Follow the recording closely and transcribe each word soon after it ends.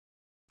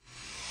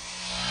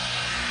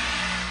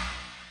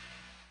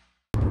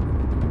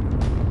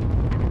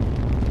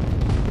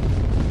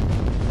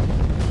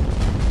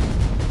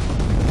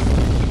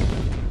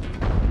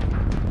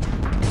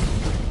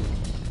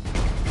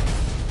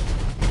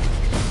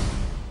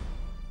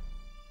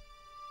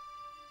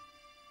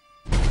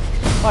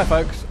Hi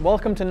folks,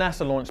 welcome to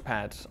NASA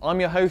Launchpads.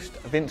 I'm your host,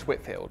 Vince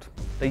Whitfield.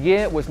 The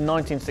year was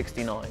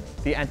 1969.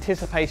 The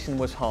anticipation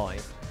was high.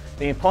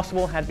 The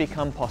impossible had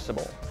become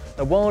possible.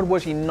 The world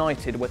was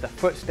united with a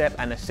footstep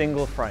and a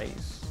single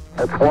phrase.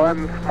 It's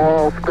one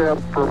small step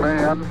for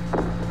man,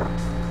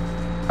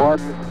 one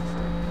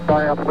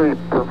giant leap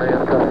for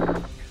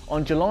mankind.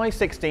 On July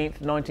 16,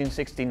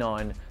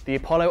 1969, the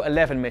Apollo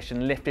 11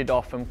 mission lifted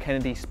off from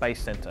Kennedy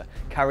Space Center,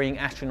 carrying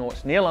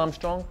astronauts Neil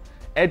Armstrong,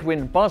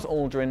 Edwin, Buzz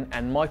Aldrin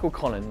and Michael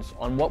Collins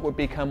on what would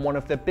become one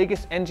of the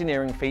biggest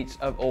engineering feats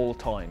of all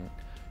time,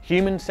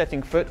 humans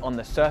setting foot on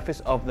the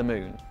surface of the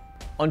moon.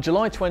 On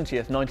July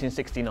 20th,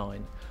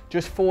 1969,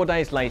 just 4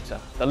 days later,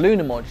 the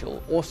Lunar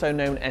module, also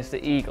known as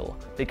the Eagle,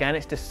 began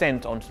its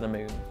descent onto the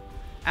moon.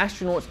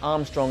 Astronauts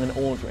Armstrong and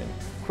Aldrin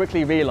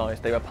quickly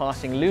realized they were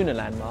passing lunar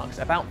landmarks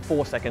about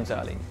 4 seconds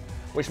early,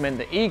 which meant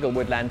the Eagle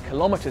would land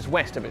kilometers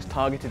west of its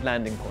targeted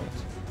landing point.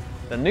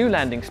 The new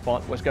landing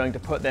spot was going to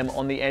put them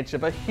on the edge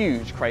of a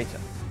huge crater.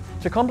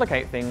 To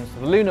complicate things,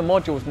 the lunar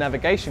module's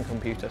navigation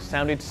computer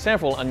sounded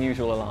several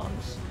unusual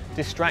alarms,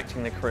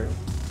 distracting the crew.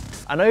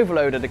 An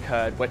overload had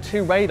occurred where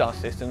 2 radar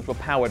systems were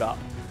powered up,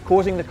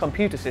 causing the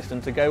computer system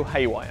to go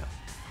haywire.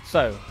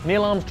 So,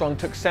 Neil Armstrong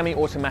took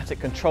semi-automatic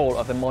control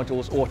of the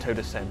module's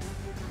auto-descent.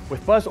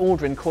 With Buzz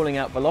Aldrin calling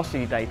out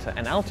velocity data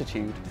and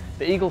altitude,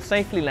 the Eagle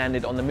safely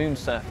landed on the moon's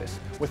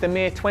surface with a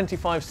mere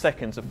 25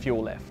 seconds of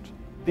fuel left.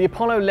 The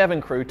Apollo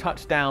 11 crew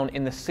touched down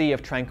in the Sea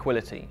of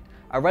Tranquility,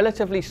 a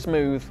relatively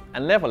smooth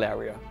and level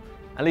area,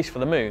 at least for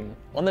the moon,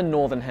 on the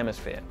northern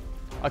hemisphere.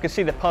 I could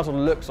see the puzzled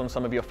looks on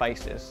some of your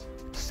faces.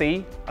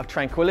 Sea of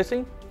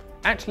Tranquility?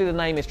 Actually, the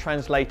name is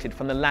translated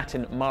from the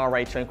Latin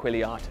Mare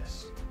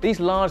Tranquillitatis. These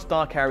large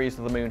dark areas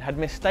of the moon had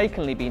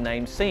mistakenly been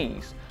named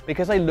seas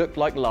because they looked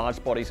like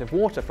large bodies of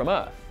water from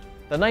Earth.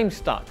 The name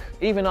stuck,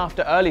 even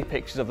after early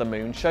pictures of the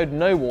moon showed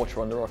no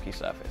water on the rocky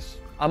surface.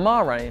 A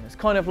mare is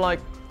kind of like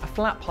a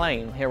flat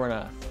plain here on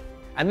Earth.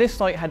 And this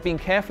site had been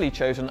carefully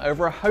chosen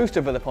over a host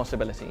of other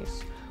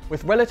possibilities,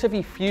 with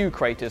relatively few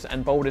craters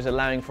and boulders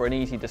allowing for an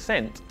easy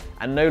descent,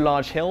 and no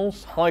large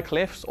hills, high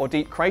cliffs or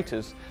deep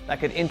craters that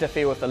could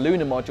interfere with the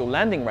lunar module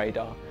landing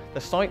radar.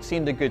 The site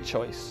seemed a good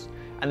choice,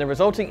 and the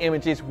resulting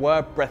images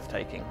were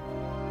breathtaking.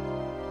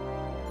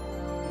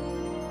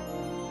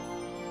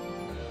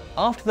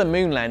 After the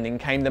moon landing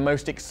came the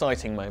most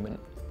exciting moment,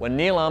 when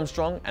Neil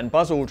Armstrong and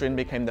Buzz Aldrin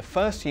became the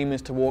first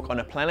humans to walk on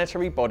a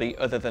planetary body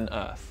other than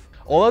Earth.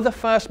 Although the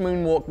first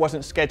moonwalk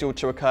wasn't scheduled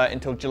to occur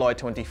until July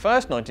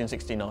 21st,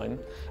 1969,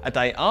 a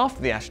day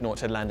after the astronauts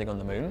had landed on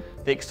the moon,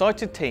 the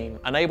excited team,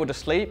 unable to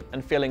sleep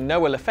and feeling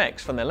no ill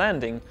effects from their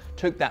landing,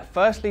 took that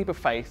first leap of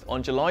faith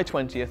on July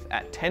 20th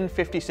at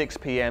 10:56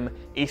 p.m.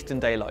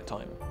 Eastern Daylight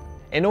Time.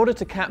 In order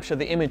to capture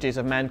the images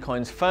of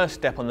mankind's first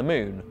step on the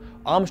moon,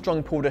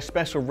 Armstrong pulled a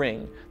special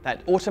ring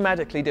that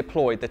automatically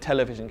deployed the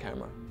television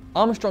camera.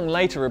 Armstrong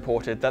later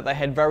reported that they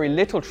had very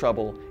little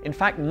trouble, in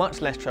fact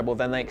much less trouble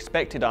than they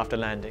expected after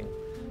landing.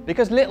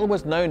 Because little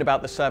was known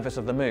about the surface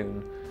of the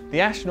moon, the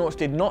astronauts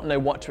did not know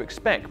what to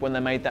expect when they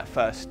made that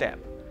first step.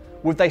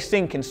 Would they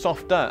sink in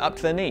soft dirt up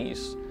to their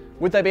knees?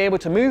 Would they be able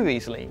to move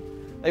easily?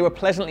 They were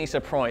pleasantly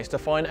surprised to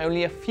find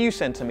only a few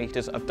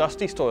centimeters of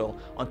dusty soil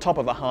on top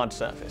of a hard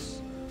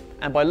surface.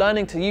 And by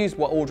learning to use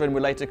what Aldrin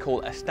would later call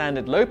a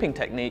standard loping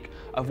technique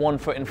of 1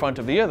 foot in front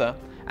of the other,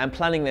 and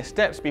planning their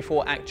steps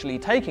before actually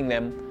taking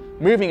them,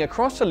 moving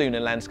across the lunar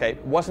landscape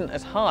wasn't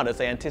as hard as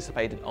they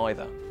anticipated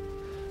either.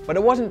 But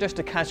it wasn't just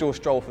a casual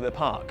stroll through the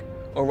park,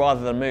 or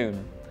rather the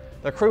moon.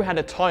 The crew had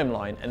a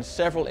timeline and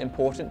several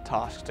important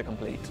tasks to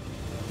complete.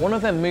 One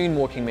of their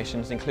moonwalking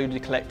missions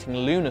included collecting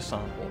lunar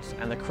samples,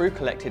 and the crew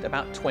collected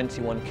about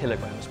 21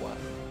 kilograms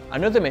worth.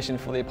 Another mission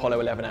for the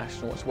Apollo 11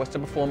 astronauts was to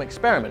perform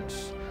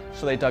experiments,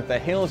 so they dug their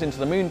heels into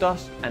the moon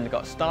dust and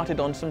got started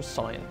on some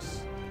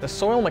science. The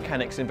soil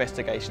mechanics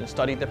investigation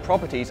studied the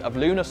properties of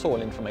lunar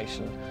soil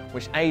information,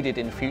 which aided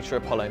in future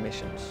Apollo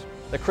missions.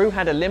 The crew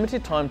had a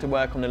limited time to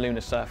work on the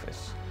lunar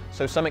surface,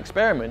 so some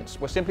experiments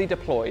were simply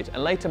deployed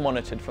and later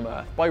monitored from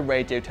Earth by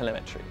radio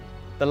telemetry.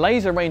 The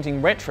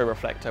laser-ranging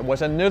retroreflector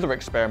was another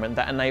experiment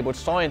that enabled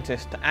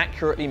scientists to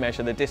accurately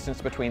measure the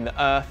distance between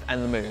the Earth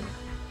and the Moon,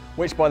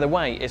 which by the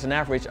way is an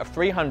average of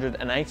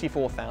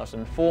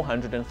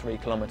 384,403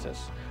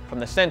 kilometers, from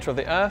the center of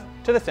the Earth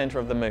to the center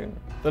of the Moon.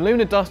 The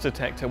lunar dust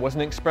detector was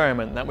an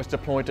experiment that was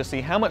deployed to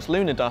see how much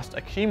lunar dust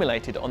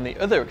accumulated on the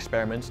other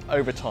experiments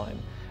over time,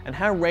 and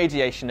how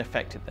radiation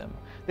affected them.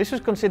 This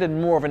was considered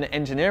more of an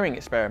engineering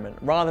experiment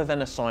rather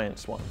than a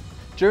science one.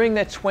 During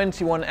their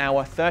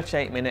 21-hour,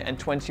 38-minute and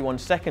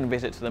 21-second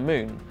visit to the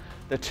Moon,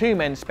 the 2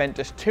 men spent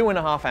just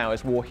 2.5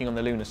 hours walking on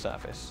the lunar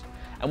surface.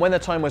 And when the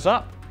time was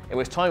up, it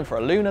was time for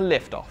a lunar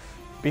liftoff.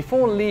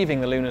 Before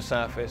leaving the lunar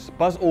surface,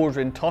 Buzz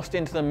Aldrin tossed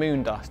into the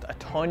moon dust a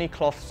tiny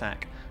cloth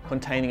sack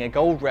containing a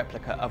gold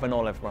replica of an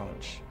olive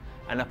branch,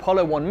 an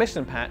Apollo 1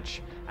 mission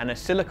patch, and a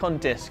silicon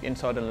disc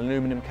inside an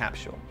aluminum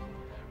capsule.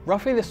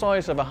 Roughly the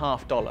size of a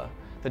 $50,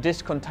 the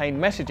disc contained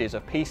messages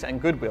of peace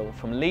and goodwill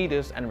from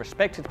leaders and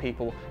respected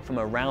people from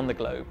around the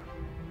globe.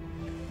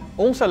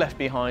 Also left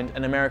behind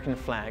an American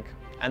flag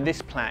and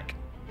this plaque.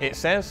 It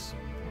says,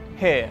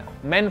 Here,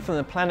 men from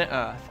the planet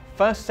Earth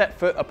first set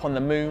foot upon the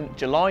moon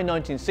July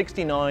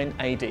 1969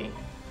 AD.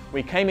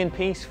 We came in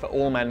peace for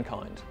all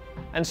mankind.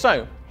 And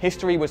so,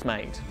 history was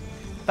made.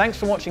 Thanks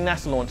for watching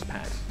NASA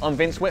Launchpad. I'm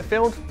Vince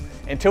Whitfield.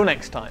 Until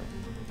next time,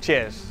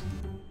 cheers.